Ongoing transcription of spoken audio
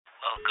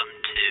Welcome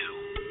to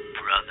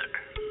Brother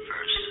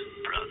vs.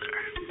 Brother.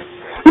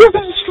 The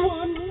best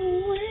one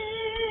wins.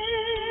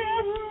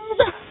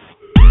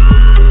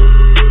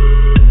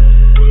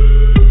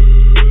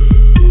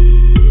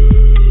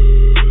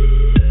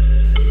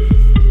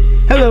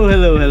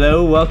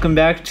 Hello. Welcome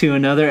back to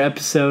another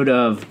episode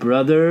of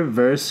Brother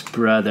vs.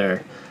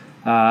 Brother.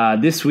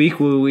 This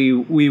week we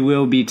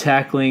will be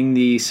tackling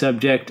the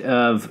subject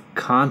of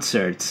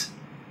concerts.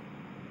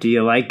 Do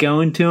you like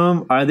going to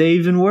them? Are they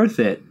even worth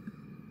it?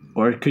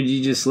 Or could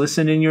you just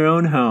listen in your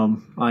own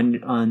home on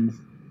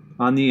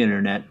the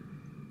internet?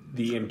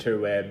 The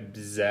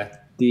interwebs.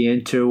 The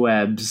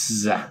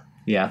interwebs.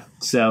 Yeah.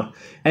 So,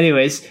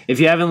 anyways, if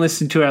you haven't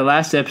listened to our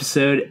last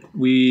episode,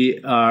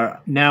 we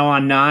are now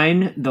on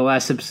 9. The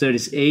last episode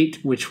is 8,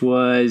 which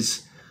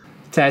was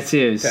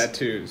tattoos.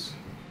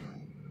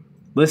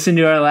 Listen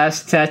to our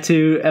last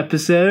tattoo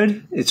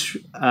episode. It's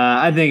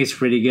I think it's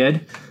pretty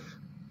good.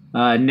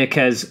 Nick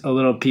has a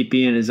little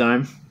pee-pee in his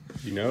arm.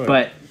 You know it.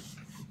 But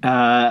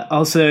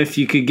also, if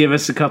you could give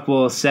us a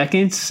couple of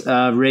seconds,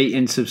 rate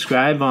and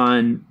subscribe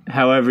on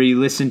however you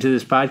listen to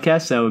this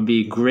podcast, that would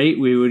be great.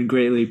 We would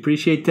greatly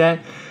appreciate that.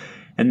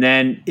 And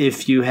then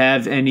if you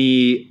have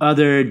any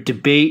other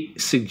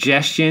debate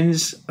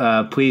suggestions,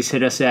 please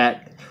hit us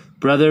at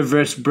Brother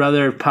vs.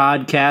 Brother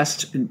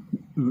Podcast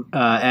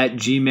at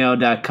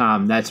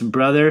gmail.com. That's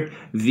Brother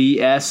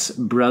vs.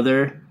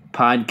 Brother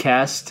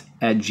Podcast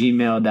at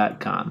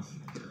gmail.com.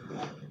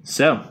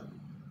 So,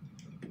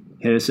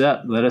 hit us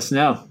up. Let us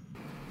know.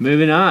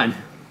 Moving on.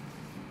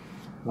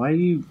 Why are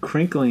you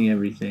crinkling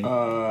everything?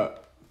 I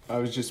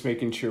was just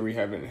making sure we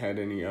haven't had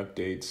any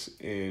updates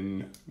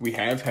in... We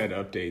have had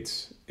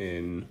updates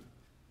in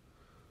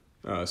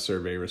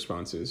survey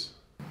responses.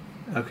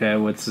 Okay,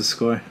 what's the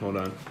score? Hold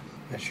on.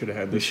 I should have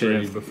had this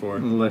ready before.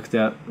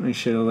 We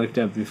should have looked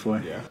up before.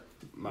 Yeah,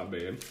 my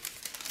bad.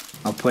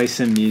 I'll play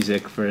some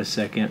music for a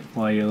second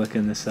while you're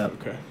looking this up.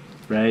 Okay.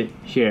 Right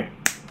here.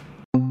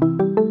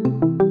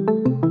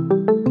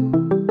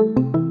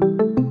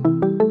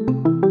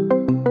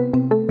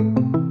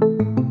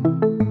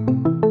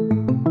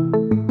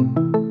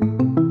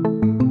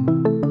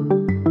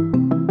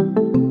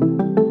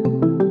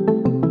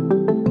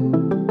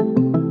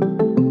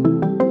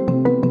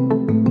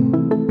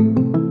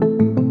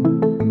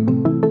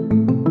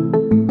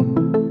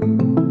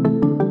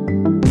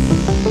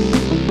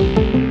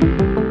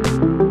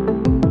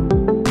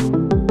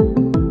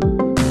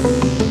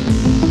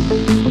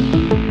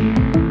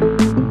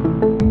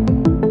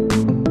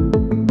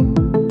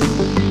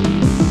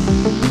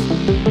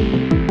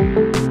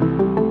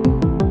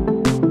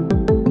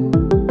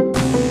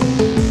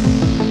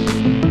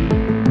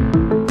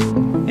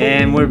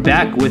 And we're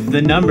back with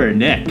the number,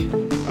 Nick.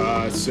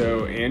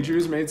 So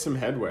Andrew's made some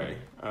headway,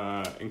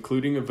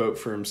 including a vote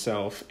for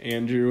himself.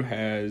 Andrew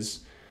has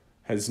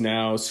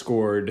now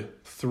scored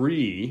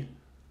 3,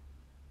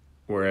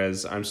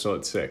 whereas I'm still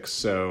at 6.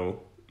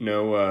 So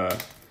no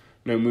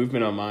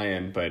movement on my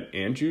end, but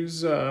Andrew's.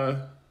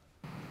 So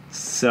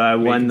I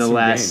won the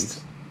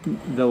last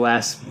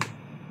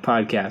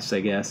podcast, I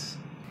guess.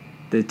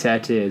 The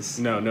tattoos.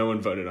 No one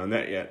voted on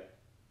that yet.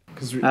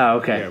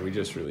 Okay. Yeah, we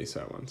just released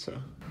that one, so.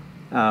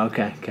 Oh,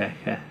 okay.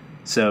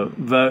 So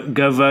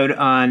go vote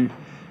on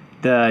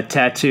the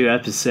tattoo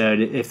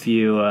episode if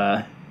you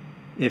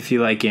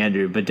like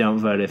Andrew, but don't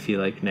vote if you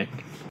like Nick.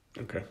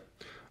 Okay.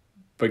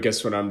 But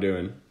guess what I'm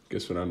doing?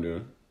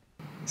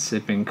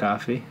 Sipping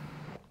coffee.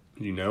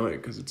 You know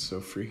it because it's so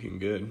freaking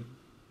good.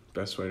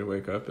 Best way to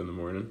wake up in the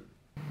morning.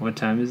 What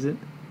time is it?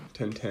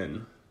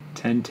 10:10.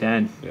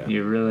 10:10. Yeah.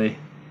 You're really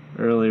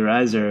early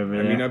riser over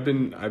there. I mean,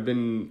 I've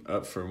been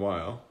up for a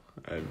while.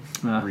 I've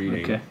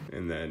reading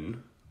and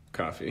then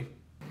coffee.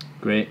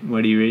 Great.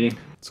 What are you reading?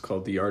 It's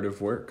called The Art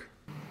of Work.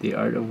 The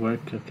Art of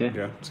Work. Okay.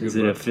 Yeah. It's a is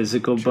good it book. a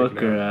physical book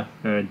or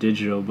a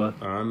digital book?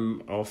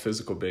 I'm all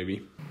physical,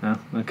 baby. Oh,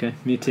 okay.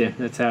 Me too.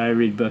 That's how I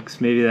read books.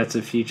 Maybe that's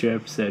a future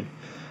episode.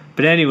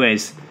 But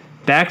anyways,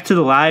 back to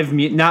the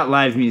not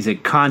live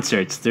music,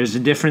 concerts. There's a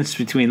difference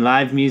between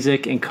live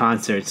music and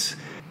concerts.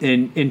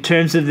 In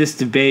terms of this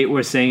debate,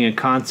 we're saying a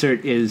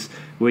concert is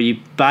where you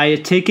buy a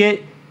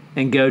ticket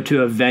and go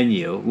to a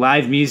venue.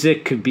 Live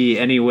music could be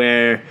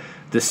anywhere,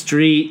 the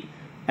street,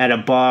 at a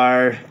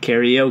bar,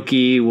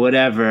 karaoke,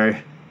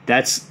 whatever.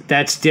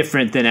 That's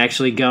different than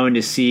actually going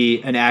to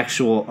see an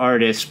actual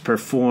artist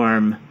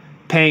perform,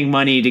 paying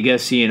money to go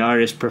see an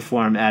artist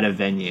perform at a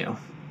venue.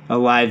 A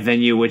live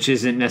venue, which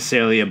isn't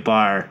necessarily a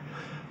bar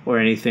or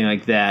anything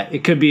like that.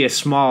 It could be a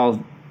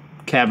small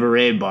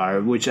cabaret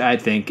bar, which I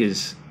think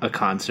is a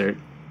concert.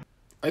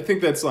 I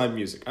think that's live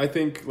music. I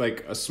think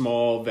like a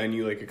small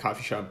venue, like a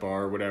coffee shop,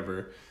 bar,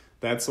 whatever,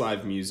 that's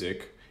live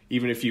music,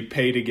 even if you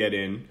pay to get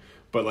in.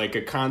 But like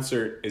a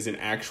concert is an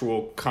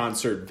actual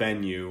concert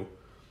venue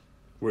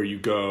where you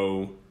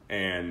go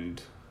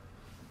and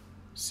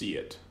see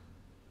it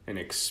and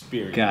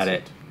experience it. Got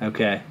it.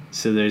 Okay.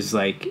 So there's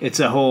it's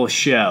a whole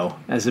show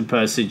as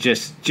opposed to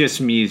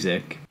just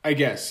music. I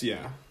guess,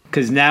 yeah.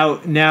 Because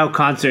now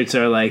concerts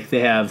are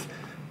they have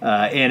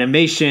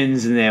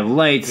animations and they have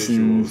lights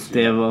and Visuals,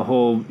 they have a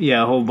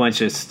whole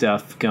bunch of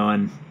stuff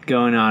going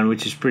on,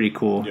 which is pretty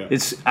cool. Yeah.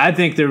 I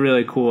think they're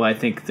really cool. I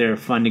think they're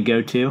fun to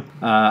go to.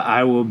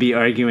 I will be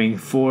arguing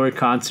for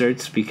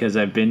concerts because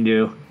I've been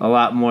to a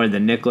lot more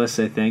than Nicholas,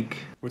 I think.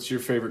 What's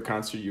your favorite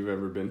concert you've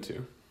ever been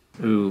to?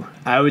 Ooh,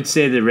 I would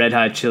say the Red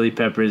Hot Chili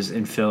Peppers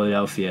in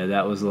Philadelphia.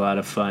 That was a lot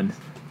of fun.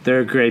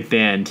 They're a great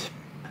band.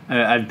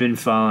 I've been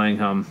following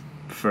them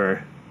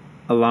for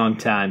a long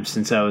time,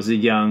 since I was a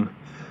young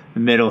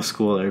middle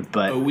schooler.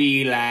 But A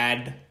wee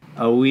lad.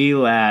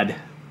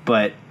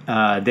 But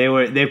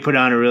they put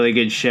on a really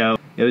good show.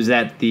 It was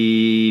at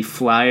the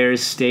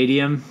Flyers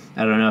Stadium.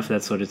 I don't know if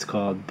that's what it's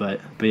called, but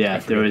yeah, I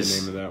forget the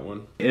name of that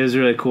one. It was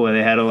really cool.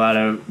 They had a lot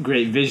of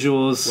great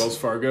visuals.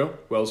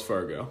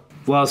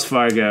 Wells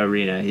Fargo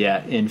Arena,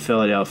 yeah, in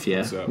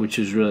Philadelphia, which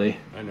was really,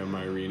 I know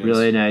my arenas.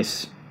 really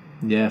nice.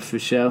 Yeah, for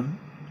sure.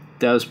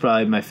 That was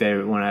probably my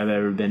favorite one I've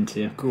ever been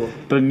to. Cool.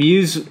 But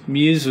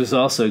Muse was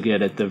also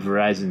good at the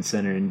Verizon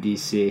Center in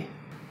DC.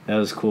 That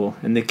was cool.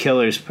 And the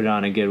Killers put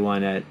on a good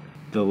one at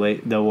the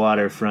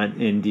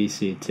waterfront in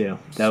DC too.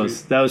 That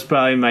was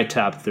probably my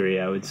top 3,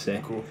 I would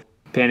say. Cool.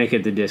 Panic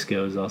at the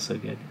Disco was also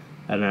good.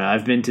 I don't know.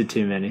 I've been to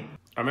too many.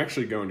 I'm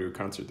actually going to a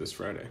concert this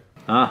Friday.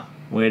 Ah,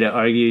 way to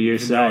argue your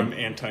Even though side. I'm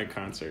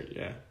anti-concert,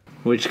 yeah.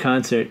 Which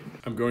concert?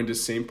 I'm going to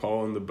St.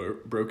 Paul and the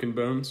Broken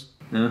Bones.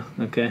 Oh,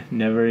 okay.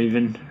 Never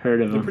even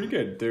heard of They're them. pretty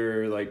good.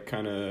 They're like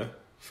kind of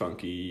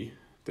funky.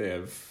 They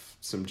have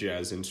some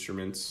jazz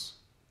instruments.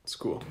 It's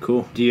cool.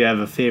 Cool. Do you have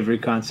a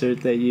favorite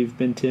concert that you've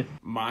been to?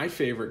 My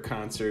favorite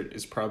concert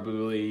is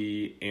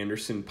probably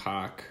Anderson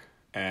 .Paak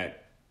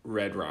at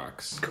Red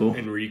Rocks. Cool.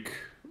 Enrique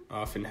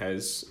often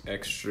has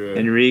extra.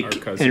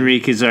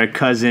 Enrique is our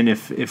cousin.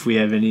 If we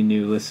have any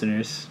new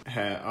listeners,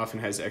 Often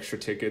has extra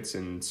tickets,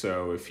 and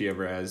so if he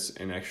ever has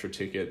an extra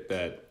ticket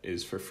that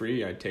is for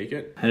free, I'd take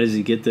it. how does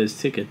he get those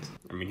tickets?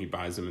 I mean, he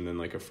buys them, and then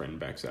like a friend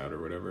backs out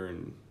or whatever,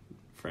 and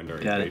friend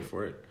already Got paid it.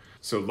 for it.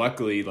 So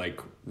luckily, like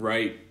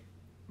right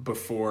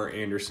before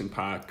Anderson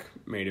 .Paak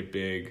made it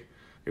big,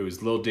 it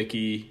was Lil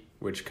Dicky,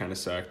 which kind of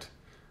sucked,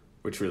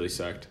 which really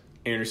sucked.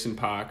 Anderson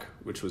 .Paak,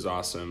 which was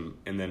awesome,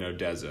 and then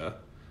Odessa,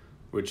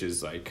 which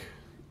is like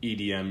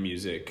EDM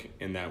music,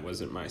 and that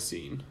wasn't my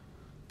scene.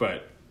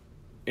 But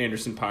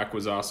Anderson .Paak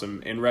was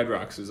awesome, and Red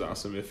Rocks is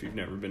awesome if you've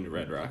never been to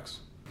Red Rocks.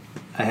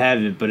 I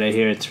haven't, but I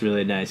hear it's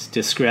really nice.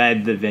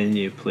 Describe the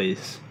venue,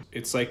 please.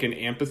 It's like an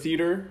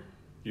amphitheater.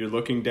 You're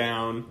looking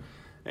down,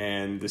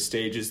 and the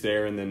stage is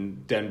there, and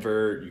then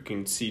Denver, you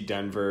can see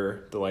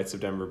Denver, the lights of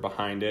Denver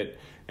behind it,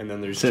 and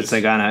then there's So it's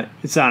like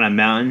it's on a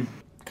mountain.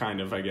 kind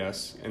of, I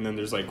guess. And then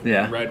there's like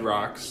Yeah. Red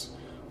Rocks,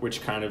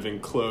 which kind of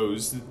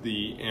enclose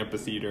the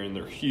amphitheater, and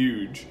they're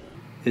huge.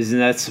 Isn't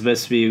that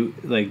supposed to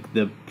be like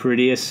the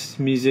prettiest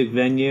music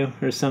venue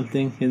or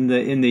something in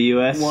the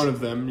U.S.? One of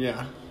them,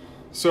 yeah.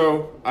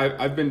 So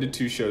I've been to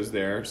 2 shows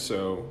there,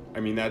 so I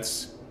mean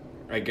that's,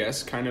 I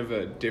guess, kind of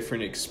a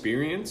different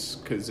experience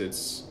because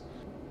it's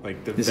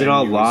like the. Is it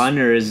all venue lawn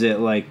or is it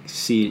like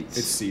seats?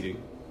 It's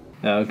seating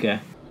Oh, okay.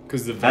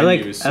 because the I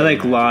venue is. So like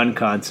magical. lawn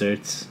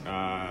concerts.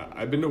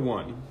 I've been to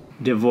one.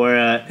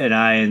 Devora and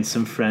I and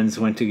some friends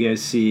went to go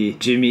see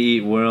Jimmy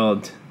Eat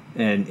World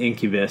and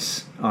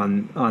Incubus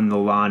on the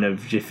lawn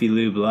of Jiffy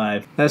Lube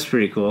Live. That's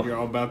pretty cool. You're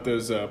all about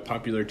those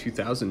popular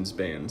 2000s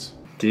bands.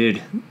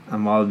 Dude,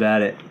 I'm all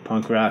about it.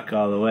 Punk rock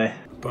all the way.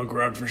 Punk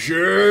rock for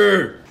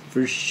sure.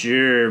 For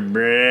sure,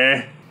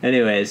 bruh.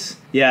 Anyways,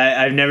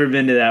 yeah, I've never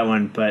been to that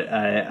one, but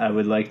I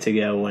would like to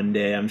go one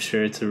day. I'm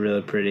sure it's a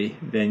really pretty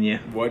venue.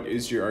 What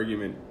is your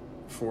argument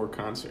for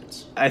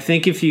concerts? I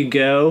think if you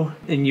go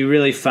and you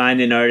really find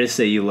an artist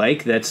that you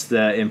like, that's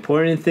the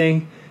important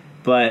thing.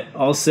 But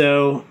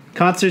also,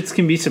 concerts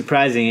can be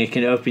surprising. It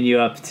can open you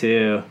up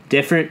to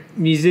different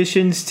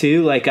musicians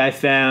too. Like I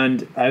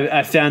found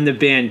the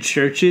band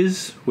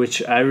Churches,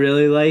 which I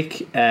really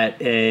like at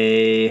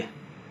the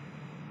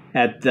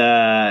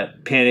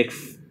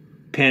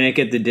Panic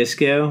at the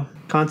Disco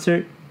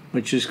concert,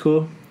 which was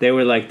cool. They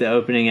were like the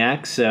opening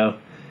act, so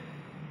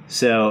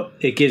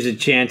it gives a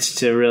chance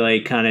to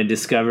really kind of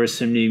discover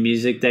some new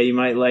music that you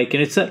might like.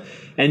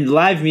 And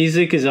live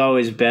music is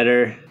always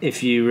better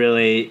if you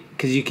really,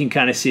 because you can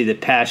kind of see the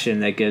passion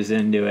that goes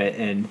into it.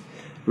 And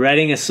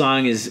writing a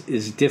song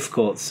is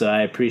difficult, so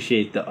I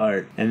appreciate the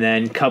art. And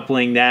then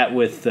coupling that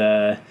with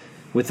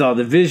all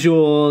the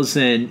visuals,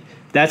 and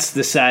that's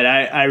the side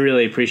I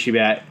really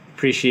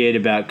appreciate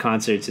about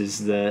concerts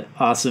is the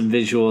awesome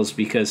visuals,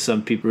 because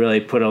some people really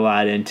put a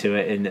lot into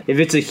it. And if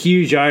it's a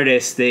huge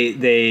artist,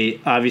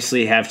 they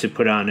obviously have to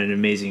put on an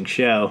amazing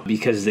show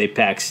because they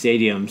pack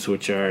stadiums,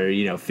 which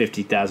are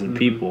 50,000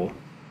 people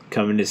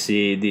coming to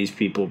see these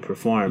people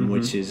perform,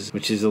 which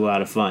is a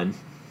lot of fun.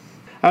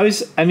 I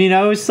always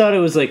thought it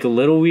was like a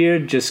little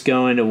weird just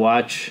going to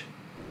watch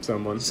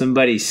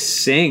somebody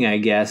sing, I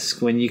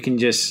guess, when you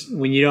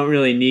don't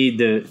really need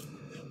the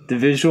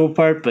visual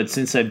part. But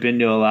since I've been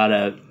to a lot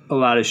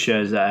of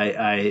shows,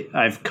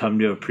 I've come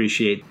to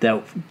appreciate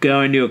that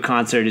going to a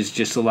concert is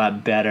just a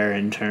lot better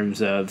in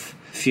terms of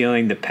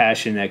feeling the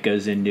passion that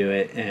goes into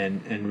it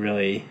and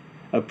really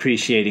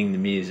appreciating the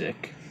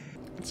music.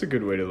 That's a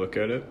good way to look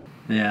at it.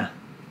 Yeah.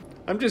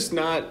 I'm just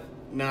not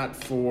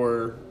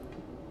for.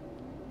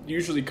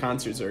 Usually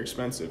concerts are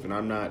expensive, and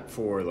I'm not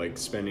for like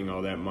spending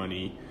all that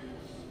money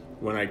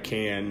when I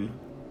can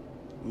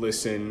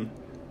listen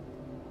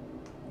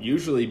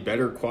usually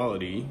better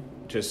quality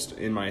just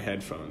in my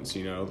headphones,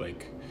 you know,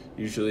 like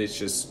usually it's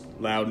just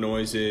loud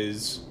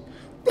noises.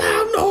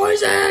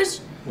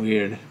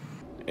 Weird.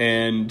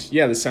 And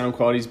yeah, the sound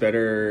quality's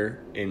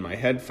better in my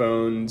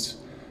headphones.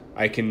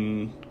 I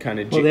can kind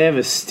of Well, they have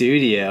a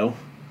studio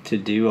to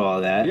do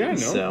all that. Yeah, I know.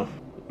 So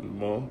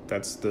well,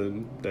 that's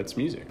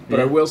music. But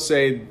I will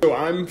say, so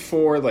I'm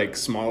for like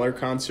smaller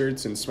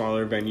concerts and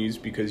smaller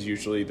venues because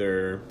usually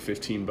they're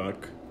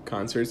 $15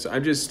 concerts.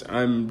 I'm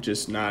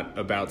just not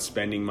about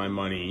spending my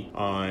money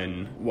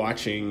on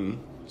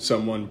watching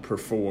someone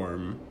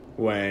perform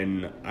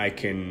when I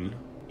can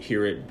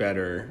hear it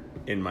better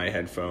in my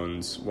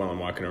headphones while I'm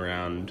walking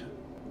around,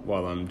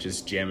 while I'm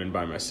just jamming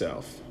by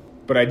myself.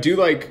 But I do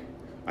like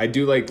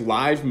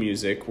live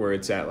music where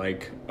it's at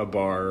like a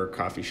bar or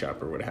coffee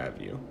shop or what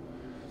have you.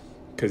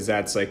 Because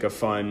that's like a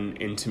fun,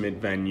 intimate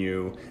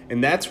venue.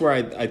 And that's where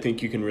I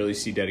think you can really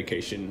see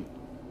dedication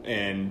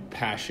and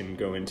passion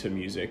go into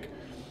music.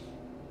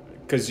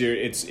 Because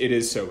it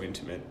is so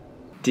intimate.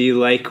 do you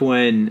like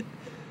when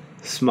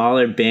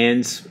smaller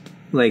bands,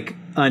 like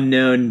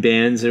unknown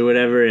bands or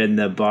whatever, in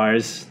the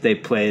bars, they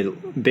play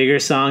bigger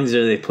songs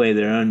or they play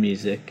their own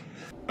music?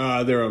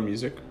 Their own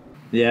music.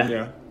 Yeah?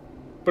 Yeah.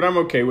 But I'm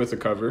okay with a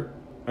cover.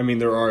 I mean,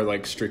 there are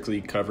like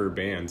strictly cover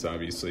bands,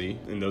 obviously,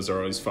 and those are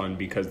always fun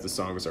because the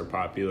songs are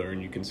popular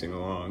and you can sing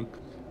along.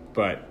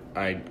 But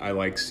I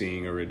like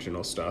seeing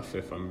original stuff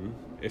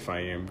if I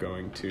am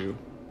going to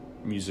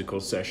musical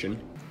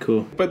session.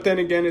 Cool. But then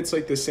again, it's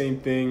like the same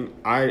thing.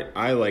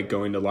 I like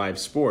going to live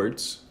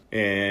sports,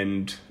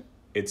 and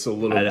it's a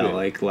little I bit... don't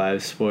like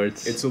live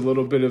sports. It's a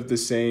little bit of the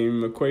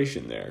same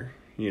equation there,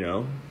 you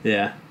know?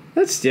 Yeah.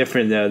 That's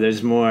different, though.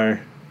 There's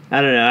more... I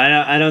don't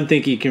know. I don't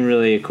think you can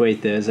really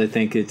equate those. I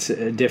think it's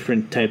a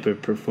different type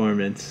of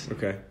performance.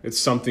 Okay. It's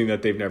something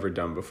that they've never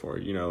done before,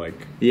 you know, like...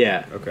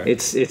 Yeah. Okay.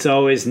 It's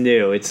always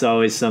new. It's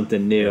always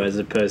something new, as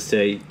opposed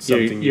to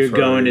you're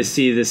going to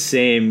see the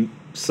same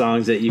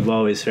songs that you've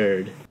always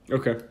heard.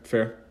 Okay,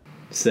 fair.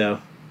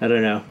 So, I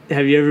don't know.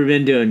 Have you ever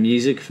been to a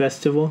music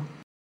festival?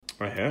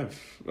 I have.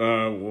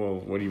 Well,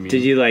 what do you mean?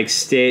 Did you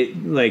stay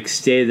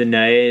the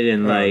night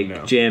and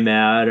no. jam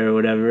out or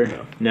whatever?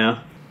 No. No?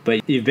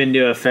 But you've been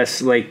to a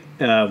fest like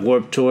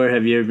Warped Tour.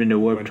 Have you ever been to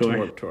Went Tour? to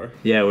Warped Tour.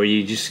 Yeah, where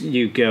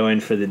you go in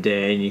for the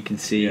day and you can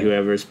see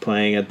whoever's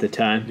playing at the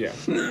time. Yeah.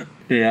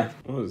 Yeah.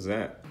 What was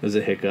that? It was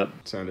a hiccup.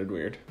 It sounded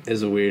weird. It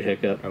was a weird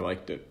hiccup. I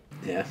liked it.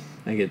 Yeah,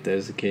 I get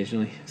those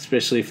occasionally,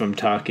 especially if I'm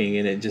talking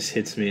and it just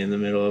hits me in the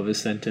middle of a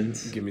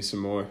sentence. Give me some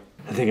more.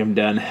 I think I'm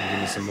done. Give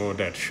me some more of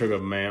that sugar,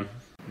 man.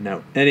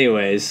 No.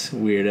 Anyways,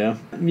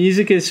 weirdo.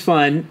 Music is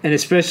fun, and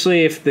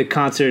especially if the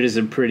concert is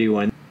a pretty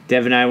one.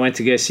 Dev and I went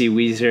to go see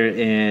Weezer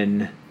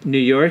in New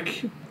York,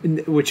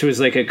 which was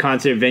like a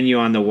concert venue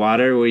on the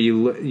water where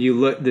you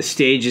look. The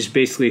stage is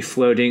basically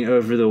floating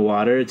over the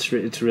water. It's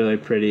really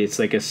pretty. It's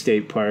like a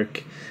state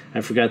park. I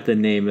forgot the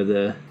name of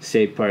the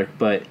state park,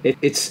 but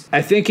it's.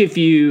 I think if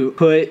you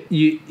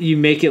you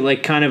make it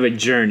like kind of a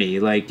journey,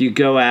 like you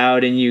go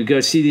out and you go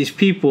see these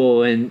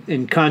people,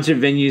 and concert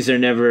venues are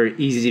never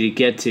easy to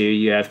get to.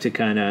 You have to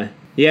kind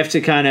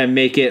of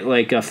make it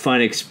like a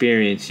fun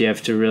experience. You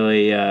have to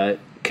really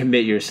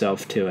commit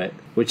yourself to it,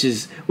 which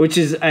is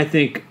I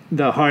think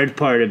the hard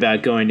part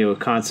about going to a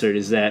concert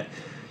is that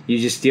you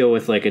just deal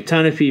with like a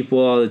ton of people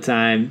all the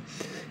time,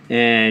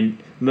 and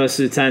most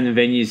of the time the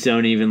venues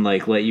don't even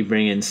like let you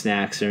bring in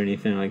snacks or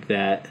anything like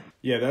that.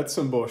 Yeah, that's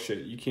some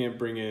bullshit. You can't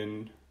bring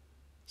in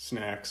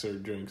snacks or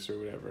drinks or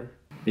whatever.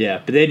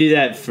 Yeah, but they do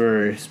that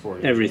for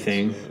Sporting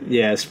everything. events,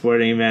 yeah,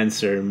 sporting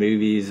events or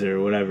movies or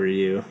whatever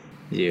you.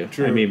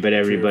 True. I mean, but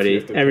everybody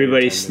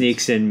attendance.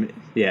 sneaks in.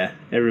 Yeah,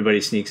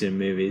 everybody sneaks in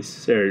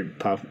movies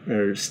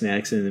or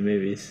snacks in the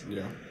movies.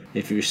 Yeah.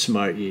 If you're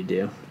smart, you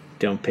do.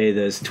 Don't pay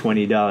those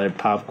 $20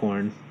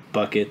 popcorn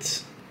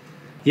buckets.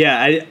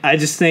 Yeah, I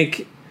just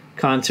think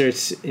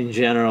concerts in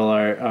general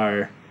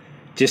are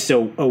just a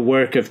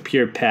work of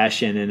pure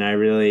passion, and I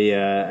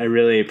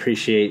really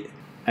appreciate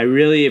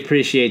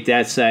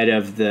that side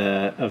of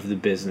the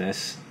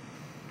business.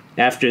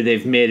 After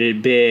they've made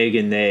it big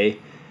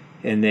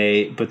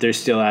but they're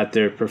still out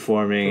there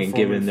performing and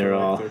giving their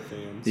all. Their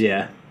fans.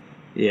 Yeah.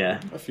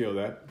 I feel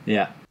that.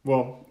 Yeah.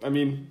 Well, I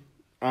mean,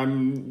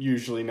 I'm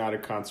usually not a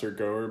concert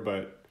goer,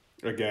 but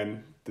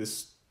again,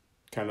 this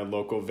kind of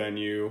local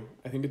venue,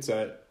 I think it's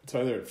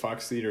either at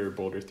Fox Theater or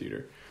Boulder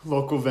Theater.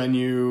 Local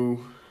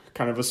venue,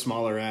 kind of a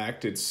smaller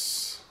act.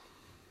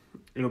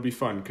 It'll be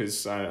fun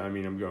because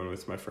I'm going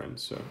with my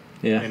friends, so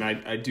Yeah. And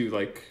I do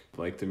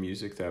like the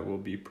music that will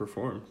be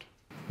performed.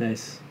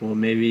 Nice. Well,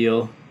 maybe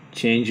you'll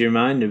change your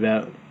mind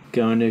about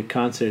going to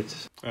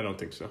concerts. I don't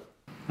think so.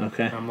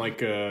 Okay. I'm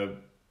like a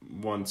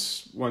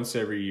once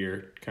every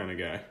year kind of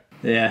guy.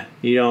 Yeah,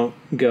 you don't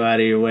go out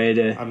of your way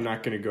to... I'm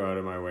not going to go out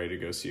of my way to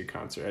go see a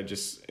concert.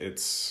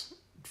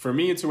 For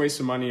me, it's a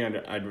waste of money.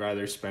 I'd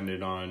rather spend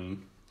it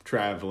on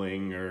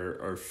traveling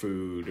or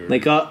food or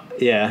Like I'll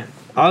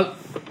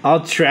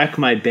track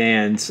my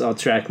bands. I'll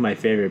track my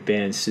favorite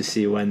bands to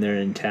see when they're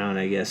in town,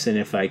 I guess, and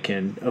if I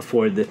can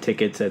afford the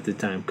tickets at the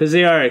time, because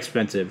they are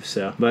expensive.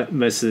 So, but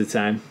most of the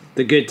time,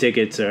 the good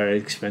tickets are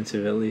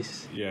expensive at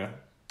least. Yeah,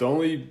 the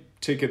only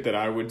ticket that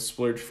I would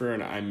splurge for,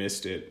 and I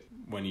missed it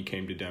when he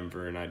came to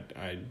Denver, and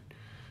I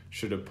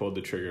should have pulled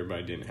the trigger, but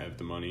I didn't have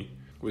the money,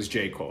 was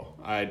J. Cole.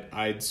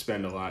 I'd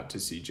spend a lot to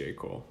see J.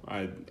 Cole.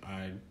 I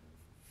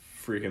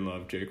freaking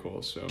love J.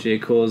 Cole. So J.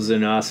 Cole's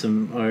an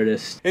awesome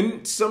artist.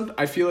 And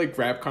I feel like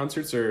rap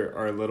concerts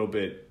are a little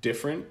bit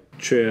different.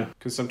 True.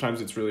 Because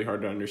sometimes it's really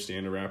hard to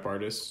understand a rap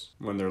artist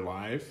when they're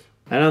live.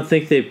 I don't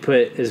think they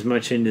put as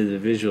much into the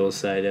visual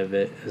side of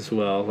it as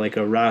well. Like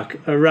a rock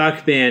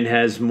band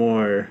has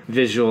more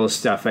visual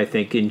stuff, I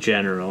think, in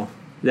general.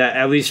 That,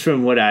 at least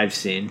from what I've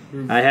seen.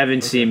 I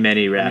haven't seen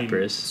many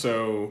rappers.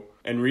 So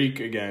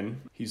Enrique, again,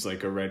 he's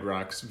like a Red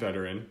Rocks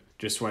veteran.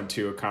 Just went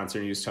to a concert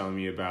and he was telling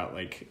me about,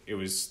 like,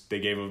 they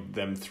gave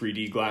them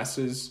 3D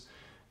glasses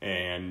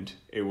and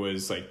it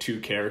was like two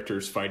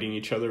characters fighting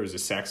each other. It was a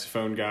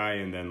saxophone guy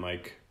and then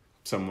like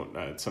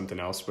something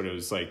else, but it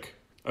was like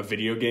a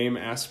video game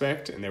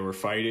aspect and they were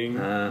fighting.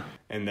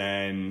 And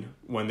then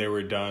when they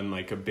were done,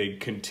 like a big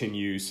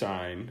continue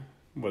sign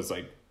was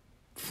like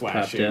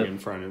flashing in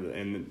front of it.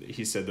 And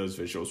he said those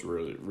visuals were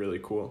really, really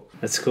cool.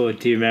 That's cool.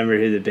 Do you remember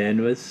who the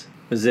band was?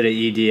 Was it an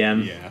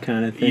EDM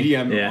kind of thing?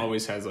 EDM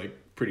always has like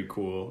pretty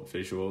cool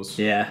visuals.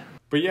 Yeah.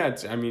 But yeah,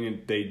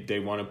 they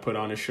want to put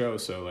on a show,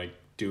 so like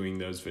doing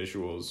those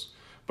visuals.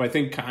 But I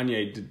think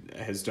Kanye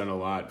has done a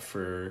lot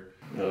for...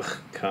 Ugh,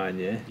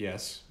 Kanye.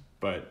 Yes,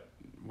 but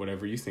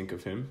whatever you think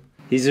of him.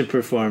 He's a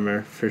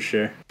performer, for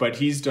sure. But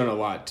he's done a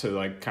lot to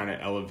like kind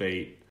of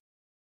elevate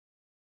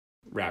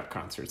rap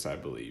concerts, I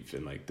believe,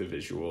 and like the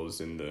visuals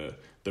and the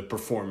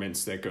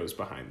performance that goes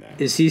behind that.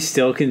 Is he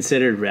still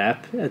considered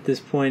rap at this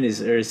point?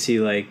 Or is he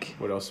like...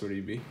 What else would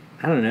he be?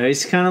 I don't know.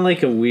 He's kind of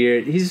like a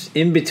weird... He's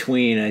in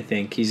between, I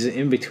think. He's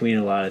in between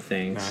a lot of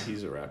things. Nah,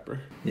 he's a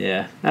rapper.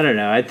 Yeah. I don't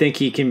know. I think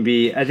he can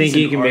be... I think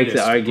he can make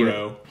the argument...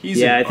 Bro.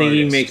 I think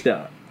he can make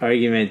the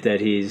argument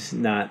that he's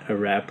not a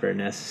rapper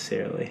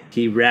necessarily.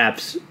 He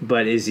raps,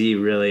 but is he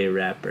really a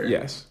rapper?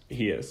 Yes,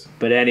 he is.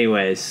 But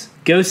anyways,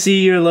 go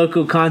see your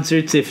local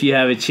concerts if you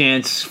have a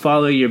chance.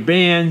 Follow your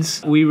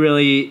bands.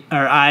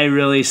 I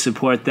really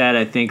support that.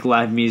 I think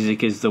live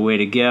music is the way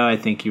to go. I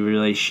think you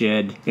really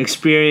should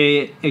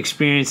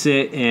experience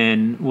it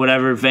in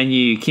whatever venue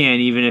you can,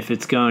 even if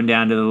it's going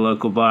down to the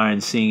local bar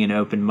and seeing an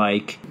open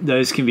mic.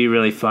 Those can be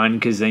really fun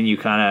because then you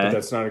kind of... But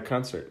that's not a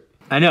concert.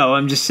 I know.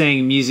 I'm just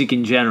saying music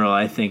in general,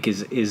 I think,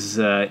 is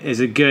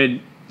a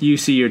good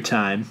use of your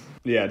time.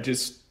 Yeah,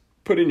 just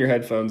put in your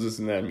headphones,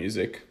 listen to that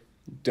music.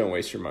 Don't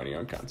waste your money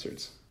on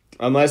concerts.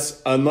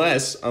 Unless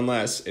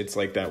it's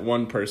like that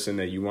one person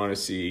that you want to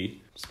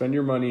see. Spend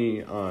your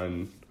money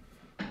on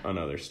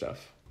other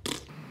stuff.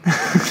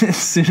 As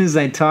soon as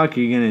I talk,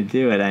 you're going to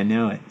do it. I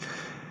know it.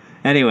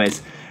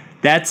 Anyways,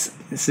 I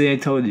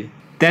told you.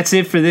 That's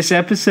it for this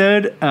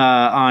episode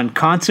on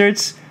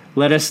concerts.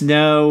 Let us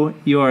know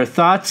your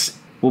thoughts.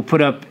 We'll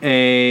put up what's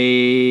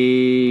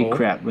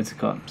it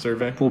called?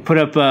 Survey. We'll put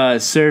up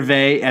a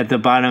survey at the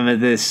bottom of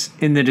this,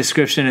 in the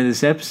description of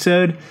this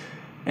episode.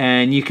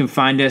 And you can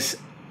find us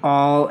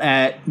all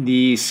at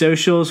the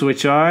socials,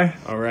 which are...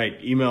 All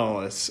right. Email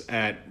us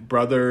at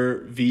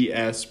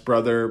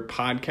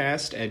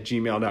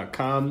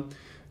brothervsbrotherpodcast@gmail.com.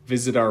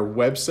 Visit our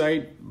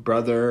website,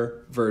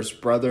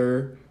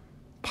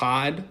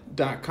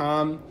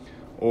 brothervsbrotherpod.com.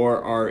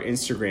 Or our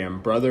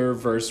Instagram,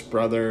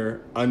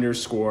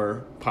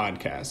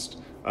 brother_brother_podcast.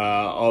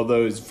 All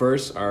those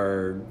verse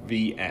are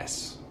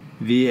VS.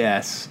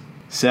 VS.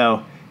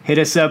 So hit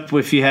us up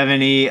if you have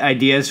any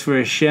ideas for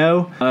a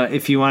show,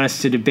 if you want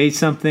us to debate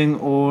something,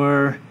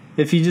 or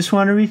if you just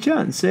want to reach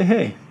out and say,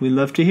 hey, we'd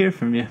love to hear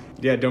from you.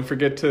 Yeah, don't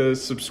forget to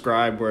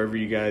subscribe wherever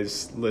you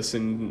guys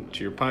listen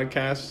to your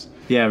podcasts.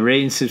 Yeah,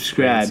 rate and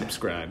subscribe.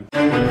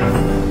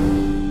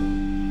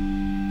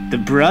 The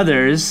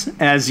brothers,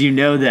 as you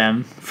know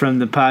them from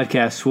the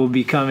podcast, will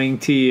be coming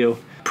to you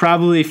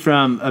probably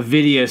from a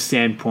video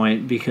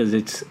standpoint because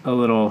it's a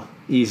little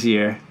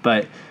easier.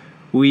 But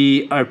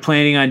we are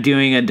planning on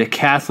doing a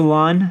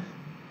decathlon,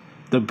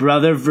 the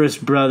Brother vs.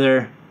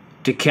 Brother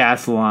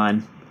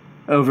decathlon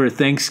over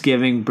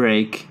Thanksgiving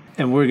break.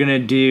 And we're going to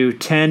do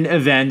 10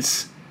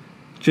 events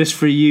just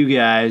for you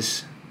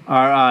guys,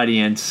 our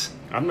audience.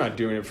 I'm not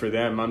doing it for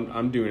them.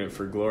 I'm doing it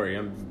for glory.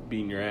 I'm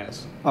beating your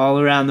ass. All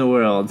around the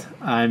world.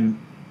 I'm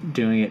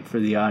doing it for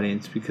the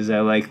audience because I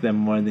like them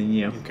more than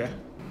you. Okay.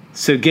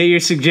 So get your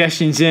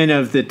suggestions in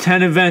of the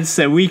 10 events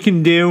that we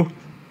can do,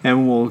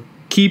 and we'll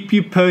keep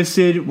you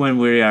posted when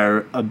we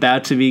are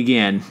about to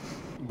begin.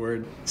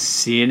 Word.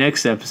 See you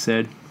next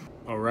episode.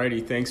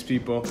 Alrighty. Thanks,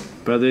 people.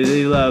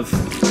 Brotherly love.